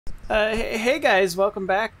Hey guys, welcome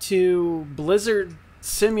back to Blizzard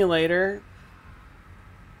Simulator.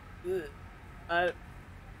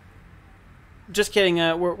 Just kidding,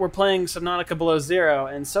 we're playing Subnautica Below Zero,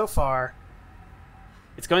 and so far,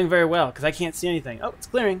 it's going very well, because I can't see anything. Oh, it's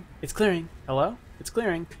clearing. It's clearing. Hello? It's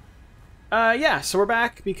clearing. Yeah, so we're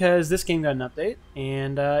back because this game got an update,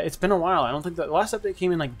 and it's been a while. I don't think the last update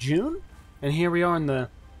came in, like, June? And here we are in the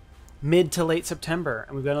mid to late September,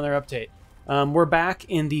 and we've got another update. We're back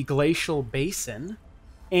in the glacial basin,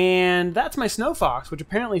 and that's my snow fox, which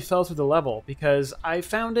apparently fell through the level because I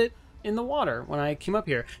found it in the water when I came up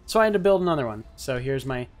here. So I had to build another one. So here's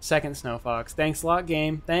my second snow fox. Thanks a lot,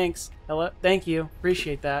 game. Thanks. Hello. Thank you.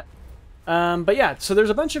 Appreciate that. But yeah, so there's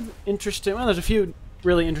a bunch of interesting, well, there's a few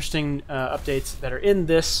really interesting updates that are in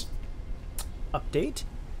this update.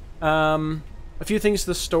 A few things to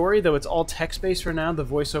the story, though it's all text-based for now. The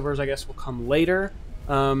voiceovers, I guess, will come later.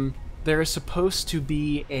 There is supposed to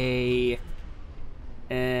be a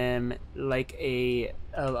big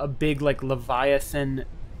like Leviathan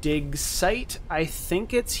dig site. I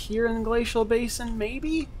think it's here in the glacial basin,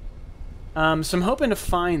 maybe. So I'm hoping to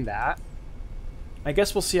find that. I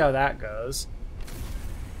guess we'll see how that goes.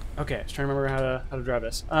 Okay, I was trying to remember how to drive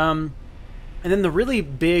this. And then the really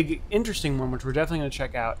big, interesting one, which we're definitely going to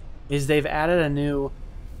check out, is they've added a new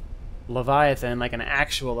Leviathan, like an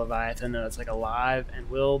actual Leviathan that's like alive and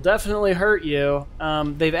will definitely hurt you.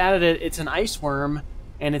 They've added it. It's an ice worm,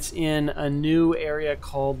 and it's in a new area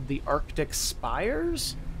called the Arctic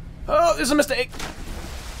Spires. Oh, there's a mistake.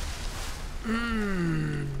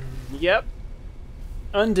 Yep.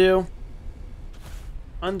 Undo.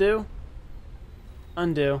 Undo.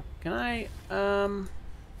 Undo. Can I,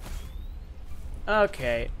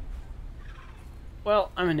 okay.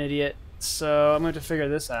 Well, I'm an idiot, so I'm going to figure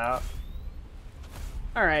this out.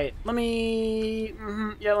 Alright, let me...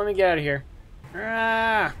 let me get out of here.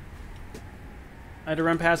 Ah! I had to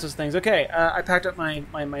run past those things. Okay, I packed up my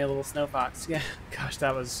little snow fox. Yeah, gosh,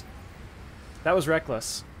 that was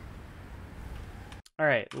reckless.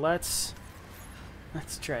 Alright, let's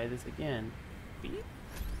try this again. Beep.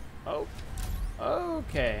 Oh.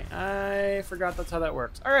 Okay, I forgot that's how that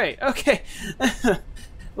works. Alright, okay.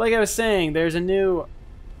 Like I was saying, there's a new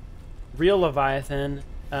real Leviathan,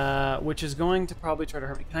 which is going to probably try to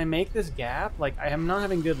hurt me. Can I make this gap? Like, I am not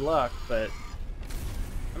having good luck, but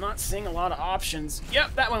I'm not seeing a lot of options.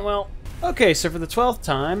 Yep, that went well. Okay, so for the 12th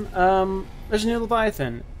time, there's a new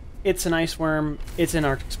Leviathan. It's an ice worm. It's in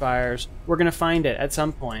Arctic Spires. We're going to find it at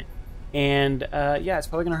some point. And, yeah, it's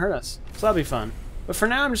probably going to hurt us. So that'll be fun. But for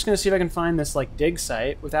now, I'm just going to see if I can find this, like, dig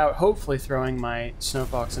site without hopefully throwing my snow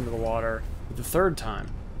fox into the water for the 3rd time.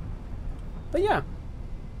 But yeah.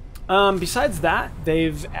 Besides that,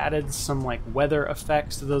 they've added some, like, weather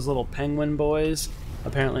effects to those little penguin boys.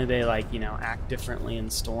 Apparently they, like, you know, act differently in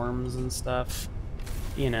storms and stuff.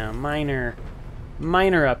 You know, minor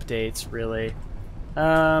updates, really.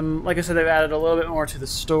 Like I said, they've added a little bit more to the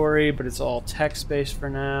story, but it's all text-based for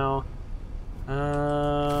now.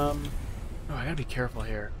 Oh, I gotta be careful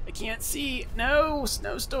here. I can't see. No!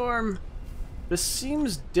 Snowstorm! This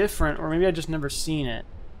seems different, or maybe I just never seen it.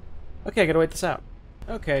 Okay, I gotta wait this out.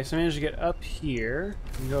 Okay, so I managed to get up here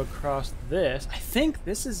and go across this. I think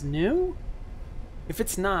this is new? If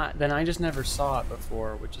it's not, then I just never saw it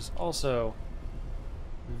before, which is also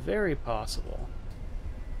very possible.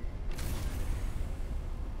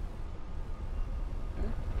 Okay.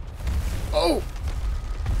 Oh!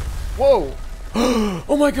 Whoa!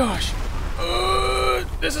 Oh my gosh!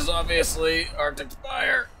 This is obviously Arctic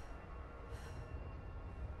Spire.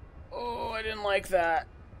 Oh, I didn't like that.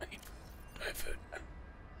 I have food.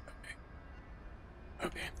 Okay.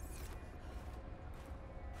 Okay.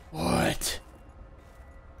 What?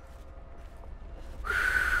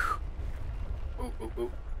 Ooh, ooh,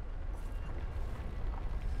 ooh.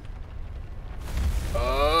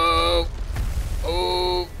 Oh!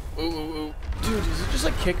 Oh! Ooh, ooh, ooh. Dude, does it just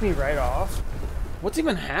like kick me right off? What's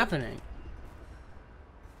even happening?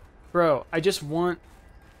 Bro, I just want...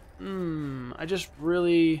 I just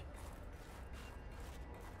really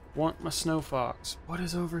want my snow fox. What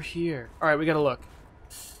is over here? Alright, we gotta look.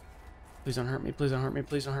 Please don't hurt me, please don't hurt me,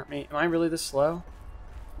 please don't hurt me. Am I really this slow?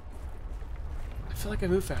 I feel like I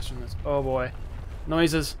move faster than this. Oh boy.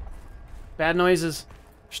 Noises. Bad noises.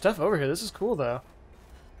 There's stuff over here. This is cool, though.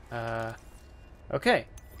 Okay.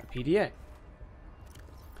 A PDA.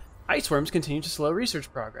 Ice worms continue to slow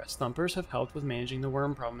research progress. Thumpers have helped with managing the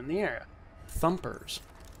worm problem in the area. Thumpers.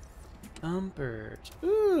 Thumpers.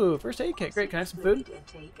 Ooh, first aid kit. Great. Can I have some food?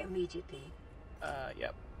 Intake immediately.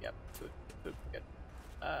 Yep. Food. Good.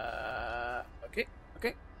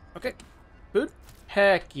 Okay. Food?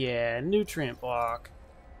 Heck yeah. Nutrient block.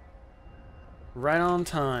 Right on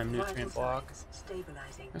time, Vital nutrient block. signs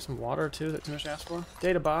stabilizing. There's some water too, that's too much to ask for.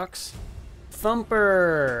 Data box.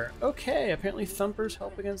 Thumper! Okay, apparently Thumpers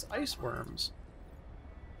help against ice worms.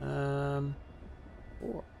 Oh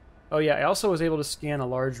yeah, I also was able to scan a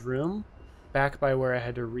large room back by where I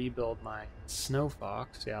had to rebuild my snow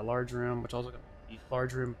fox. Yeah, large room, which also got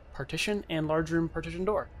large room partition and large room partition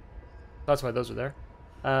door. That's why those are there.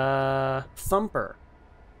 Thumper.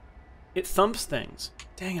 It thumps things.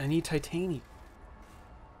 Dang it, I need titanium.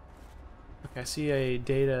 Okay, I see a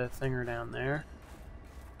data thinger down there.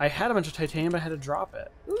 I had a bunch of titanium, but I had to drop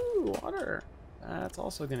it. Ooh, water. That's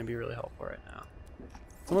also going to be really helpful right now.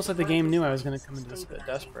 It's almost like the game knew I was going to come into this a bit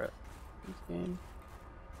desperate. This game.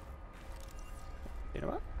 You know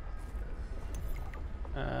what?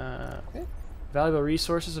 Okay. Valuable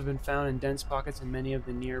resources have been found in dense pockets in many of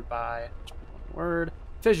the nearby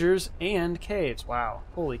fissures and caves. Wow.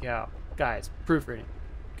 Holy cow. Guys, proofreading.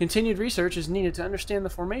 Continued research is needed to understand the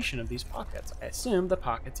formation of these pockets. I assume the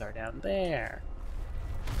pockets are down there.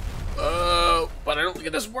 Oh, but I don't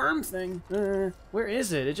get this worm thing. Where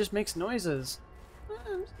is it? It just makes noises.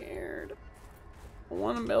 I'm scared. I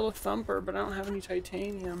want to build a thumper, but I don't have any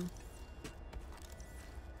titanium.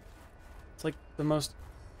 It's like the most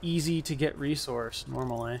easy to get resource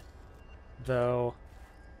normally. Though,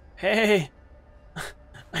 hey,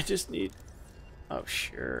 I just need... Oh,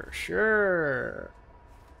 sure.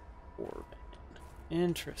 Orban.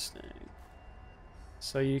 Interesting.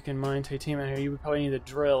 So you can mine titanium out here. You would probably need a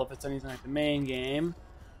drill if it's anything like the main game.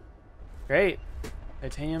 Great.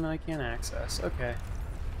 Titanium I can't access. Okay.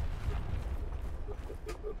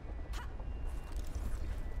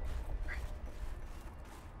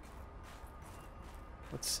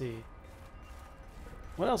 Let's see.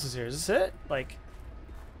 What else is here? Is this it? Like...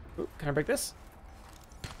 Ooh, can I break this?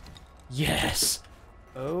 Yes!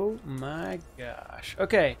 Oh my gosh.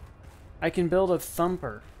 Okay. I can build a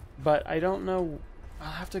thumper, but I don't know...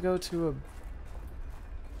 I'll have to go to a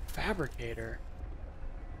fabricator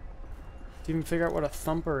to even figure out what a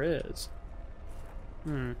thumper is.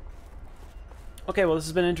 Okay, well, this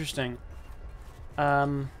has been interesting.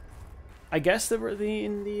 I guess that we're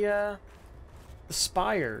in the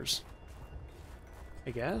spires. I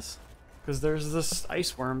guess. Because there's this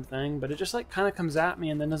ice worm thing, but it just like kind of comes at me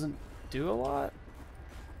and then doesn't do a lot.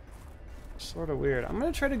 Sort of weird. I'm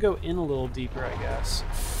gonna try to go in a little deeper, I guess.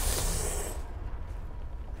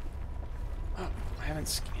 Oh, I haven't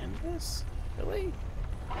scanned this? Really?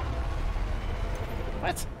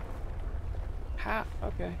 What? Ha,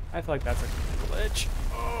 okay. I feel like that's a glitch.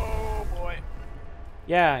 Oh boy.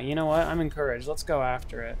 Yeah, you know what? I'm encouraged. Let's go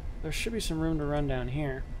after it. There should be some room to run down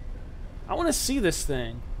here. I want to see this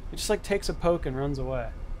thing. It just like takes a poke and runs away.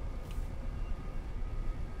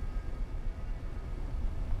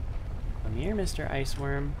 Come here, Mr.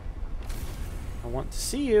 Iceworm. I want to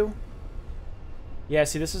see you. Yeah,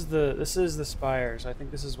 see, this is the spires. I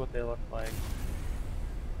think this is what they look like.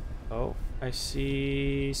 Oh, I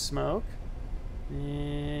see smoke.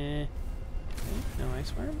 Okay, no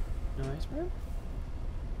iceworm. No iceworm.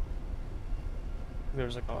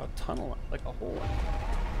 There's like a tunnel, like a hole.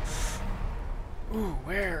 Ooh,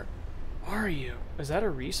 where are you? Is that a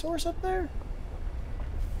resource up there?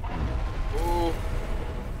 Ooh.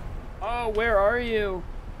 Oh, where are you?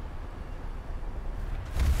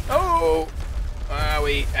 Oh!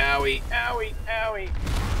 Owie, owie, owie, owie.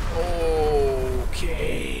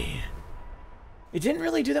 Okay. It didn't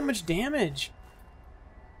really do that much damage.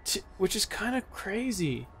 Which is kind of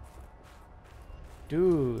crazy.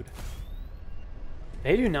 Dude.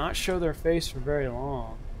 They do not show their face for very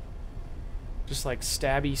long. Just like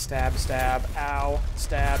stabby, stab, stab, ow,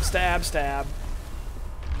 stab, stab, stab.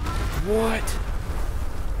 What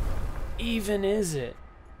even is it?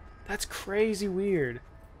 That's crazy weird.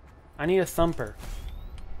 I need a thumper.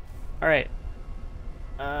 Alright.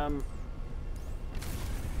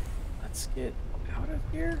 Let's get out of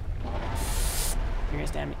here. You're gonna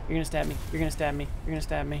stab me. You're gonna stab me. You're gonna stab me. You're gonna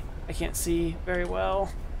stab me. I can't see very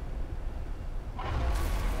well.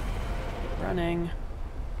 Running.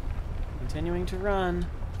 Continuing to run.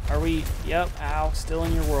 Are we? Yep. Ow. Still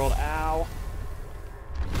in your world. Ow.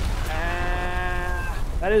 Ah.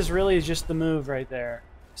 That is really just the move right there.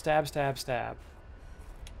 Stab, stab, stab.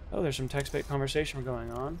 Oh, there's some text-based conversation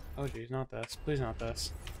going on. Oh, geez, not this. Please not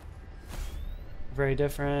this. Very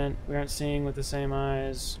different. We aren't seeing with the same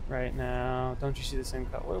eyes right now. Don't you see the same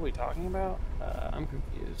color? What are we talking about? I'm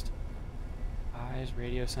confused. Eyes,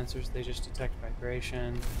 radio sensors, they just detect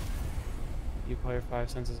vibration. You player 5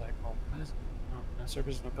 senses I call. What is it? No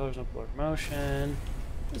surface, no colors, no blurred motion.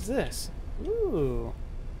 What is this? Ooh.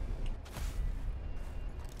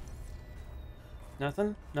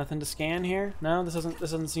 Nothing? Nothing to scan here? No, this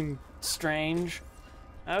doesn't seem strange.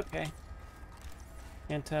 Okay.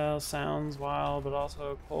 Can't tell, sounds wild, but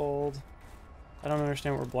also cold. I don't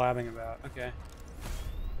understand what we're blabbing about. Okay.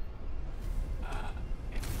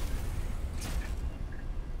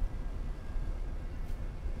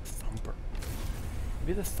 Thumper.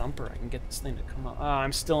 Maybe the thumper, I can get this thing to come up. Oh,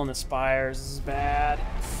 I'm still in the spires. This is bad.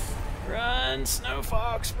 Run, Snow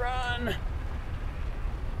Fox, run!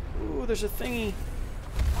 Ooh, there's a thingy.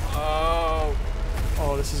 Oh.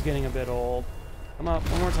 Oh, this is getting a bit old. Come up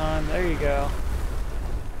one more time. There you go.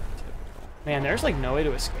 Man, there's like no way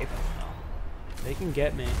to escape them now. They can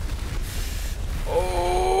get me.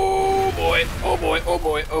 Oh boy. Oh boy. Oh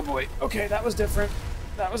boy. Oh boy. Okay, that was different.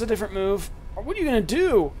 That was a different move. What are you gonna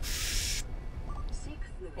do?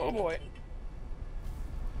 Oh boy.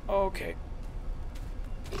 Okay.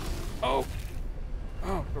 Oh.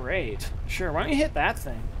 Oh, great. Sure, why don't you hit that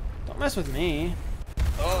thing? Don't mess with me.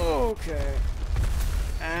 Okay.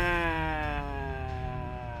 Ah.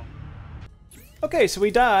 Okay, so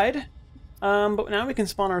we died. But now we can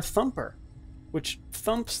spawn our thumper, which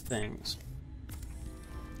thumps things.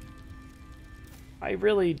 I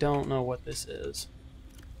really don't know what this is.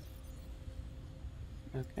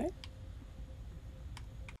 Okay.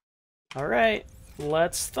 Alright,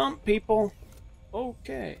 let's thump people.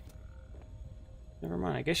 Okay. Never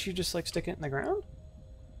mind, I guess you just like stick it in the ground?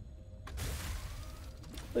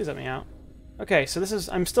 Please let me out. Okay, so this is,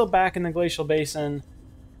 I'm still back in the glacial basin.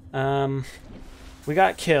 We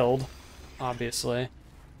got killed, obviously.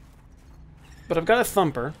 But I've got a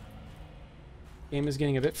thumper. Game is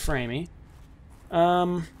getting a bit framey.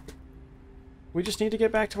 We just need to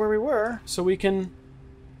get back to where we were so we can,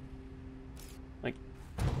 like,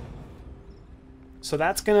 so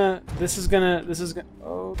that's gonna, this is gonna,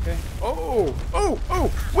 okay. Oh,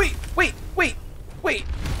 wait,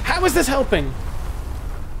 how is this helping?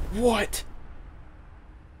 What?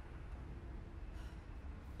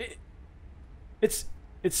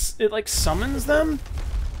 It like summons them?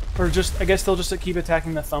 Or just, I guess they'll just keep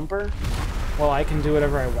attacking the thumper while I can do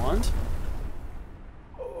whatever I want?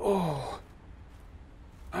 Oh.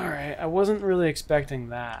 Alright, I wasn't really expecting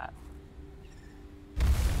that.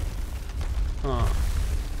 Huh.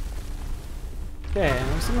 Okay,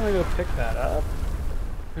 I'm still gonna go pick that up.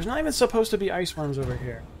 There's not even supposed to be ice worms over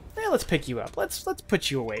here. Yeah, let's pick you up. Let's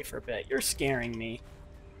put you away for a bit. You're scaring me.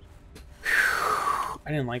 Whew. I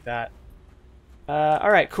didn't like that.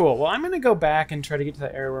 Alright, cool. Well, I'm gonna go back and try to get to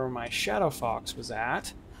the area where my Shadow Fox was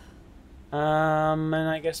at. And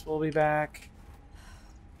I guess we'll be back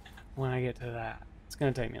when I get to that. It's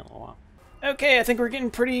gonna take me a little while. Okay, I think we're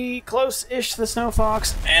getting pretty close-ish to the Snow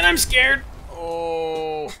Fox, and I'm scared!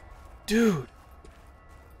 Oh, dude.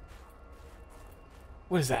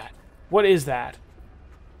 What is that? What is that?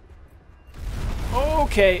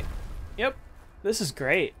 Okay. Yep. This is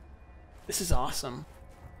great. This is awesome.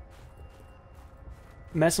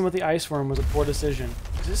 Messing with the ice worm was a poor decision.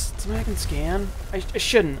 Is this something I can scan? I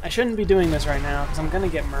shouldn't. I shouldn't be doing this right now, because I'm gonna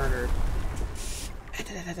get murdered.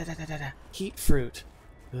 Heat fruit.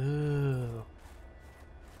 Ooh.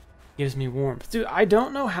 Gives me warmth. Dude, I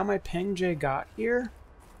don't know how my Peng J got here.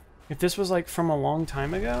 If this was like from a long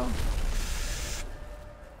time ago.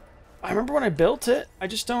 I remember when I built it. I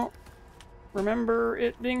just don't remember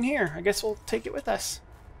it being here. I guess we'll take it with us.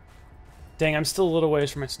 Dang, I'm still a little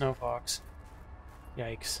ways from my Snow Fox.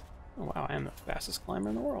 Yikes. Oh, wow, I am the fastest climber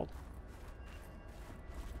in the world.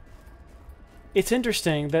 It's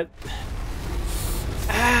interesting that...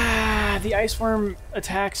 the ice worm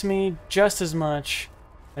attacks me just as much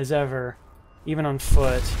as ever, even on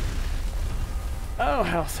foot. Oh,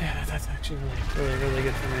 health. Yeah, that's actually really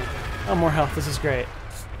good for me. Oh, more health. This is great.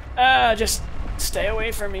 Just stay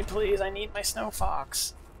away from me, please. I need my Snow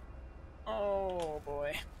Fox. Oh,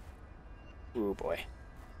 boy. Ooh, boy.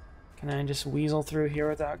 Can I just weasel through here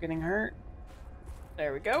without getting hurt?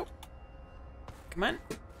 There we go. Come on.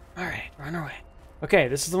 Alright, run away. Okay,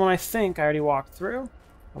 this is the one I think I already walked through.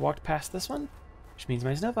 I walked past this one, which means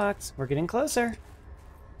my Snow Fox. We're getting closer.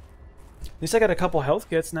 At least I got a couple health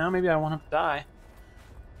kits now. Maybe I want him to die.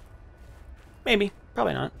 Maybe.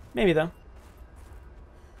 Probably not. Maybe, though.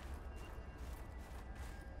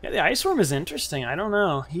 Yeah, the ice worm is interesting. I don't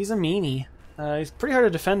know. He's a meanie. He's pretty hard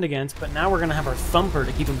to defend against, but now we're going to have our thumper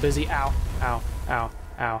to keep him busy. Ow, ow, ow,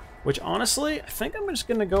 ow. Which, honestly, I think I'm just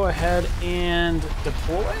going to go ahead and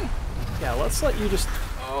deploy. Yeah, let's let you just...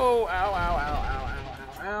 Oh, ow, ow, ow, ow,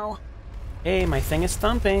 ow, ow, ow. Hey, my thing is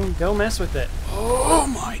thumping. Go mess with it. Oh,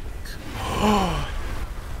 my God.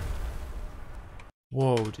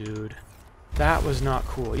 Whoa, dude. That was not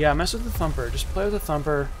cool. Yeah, mess with the thumper. Just play with the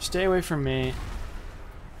thumper. Stay away from me.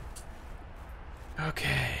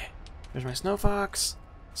 Okay. There's my snow fox.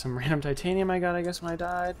 Some random titanium I got, I guess, when I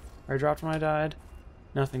died. Or I dropped when I died.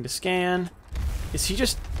 Nothing to scan. Is he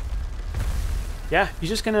just... Yeah, he's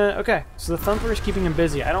just gonna... Okay, so the Thumper is keeping him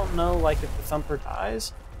busy. I don't know, like, if the Thumper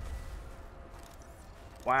dies.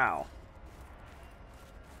 Wow.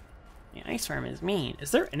 The ice worm is mean.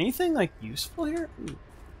 Is there anything, like, useful here? Ooh.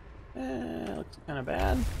 Looks kind of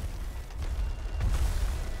bad.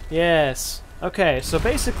 Yes. Okay, so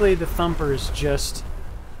basically the Thumper is just...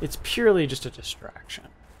 It's purely just a distraction.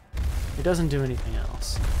 It doesn't do anything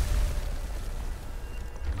else.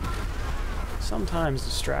 Sometimes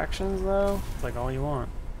distractions, though, it's like all you want.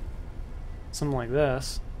 Something like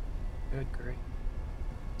this. Good grief.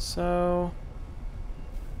 So...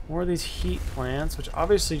 more of these heat plants, which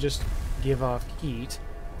obviously just give off heat,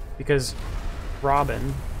 because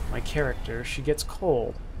Robin, my character, she gets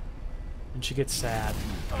cold. And she gets sad.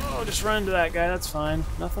 Oh, just run into that guy, that's fine.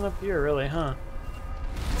 Nothing up here, really, huh?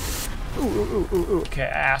 Ooh, ooh, ooh, ooh, ooh. Okay, I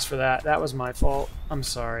asked for that. That was my fault. I'm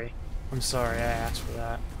sorry. I'm sorry, I asked for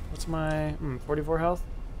that. What's my... 44 health?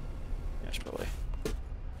 Yeah, I should probably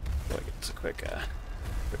get this a quick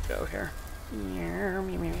go here.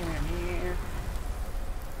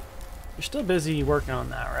 You're still busy working on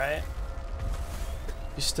that, right?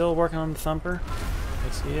 You still working on the Thumper?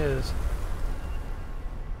 Yes, he is.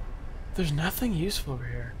 There's nothing useful over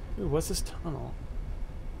here. Ooh, what's this tunnel?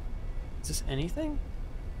 Is this anything?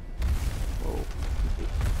 Whoa.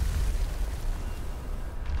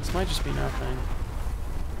 This might just be nothing.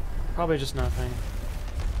 Probably just nothing.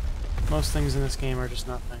 Most things in this game are just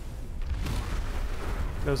nothing.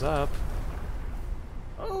 Goes up.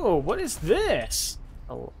 Oh, what is this?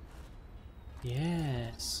 Oh.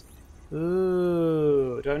 Yes.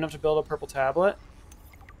 Ooh. Do I have enough to build a purple tablet?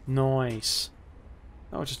 Nice.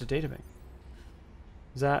 Oh, it's just a data bank.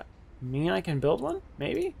 Does that mean I can build one?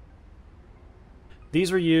 Maybe?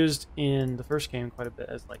 These were used in the first game quite a bit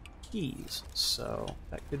as, like, keys, so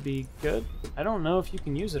that could be good. I don't know if you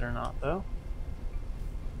can use it or not, though.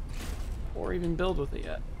 Or even build with it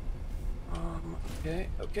yet.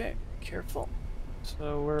 Okay. Careful.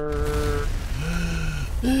 So we're...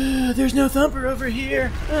 There's no Thumper over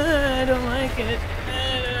here! I don't like it!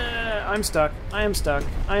 I'm stuck. I am stuck.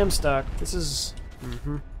 I am stuck. This is...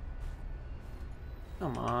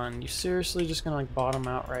 Come on, you seriously just gonna, like, bottom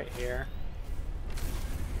out right here?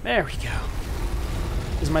 There we go.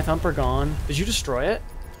 Is my Thumper gone? Did you destroy it?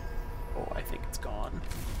 Oh, I think it's gone.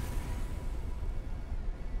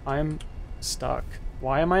 I'm stuck.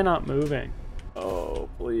 Why am I not moving? Oh,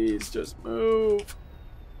 please, just move.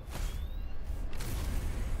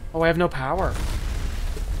 Oh, I have no power.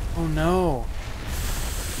 Oh, no.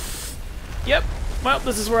 Yep. Well,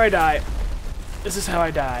 this is where I die. This is how I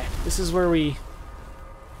die. This is where we...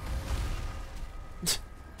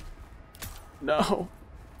 No.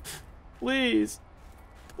 Please.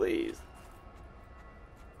 Please.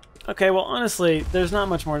 Okay, well, honestly, there's not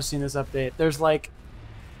much more to see in this update. There's, like,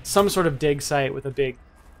 some sort of dig site with a big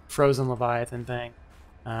frozen Leviathan thing.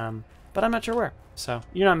 But I'm not sure where. So,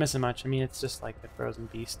 you're not missing much. I mean, it's just, like, a frozen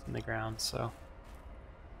beast in the ground, so...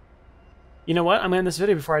 You know what? I'm going to end this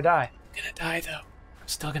video before I die. I'm going to die, though. I'm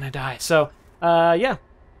still going to die. So, yeah.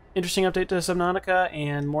 Interesting update to Subnautica,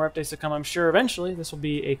 and more updates to come, I'm sure. Eventually, this will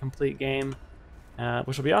be a complete game.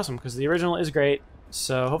 Which will be awesome, because the original is great.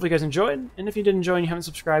 So hopefully you guys enjoyed, and if you did enjoy and you haven't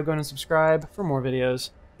subscribed, go ahead and subscribe for more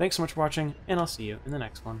videos. Thanks so much for watching, and I'll see you in the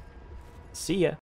next one. See ya!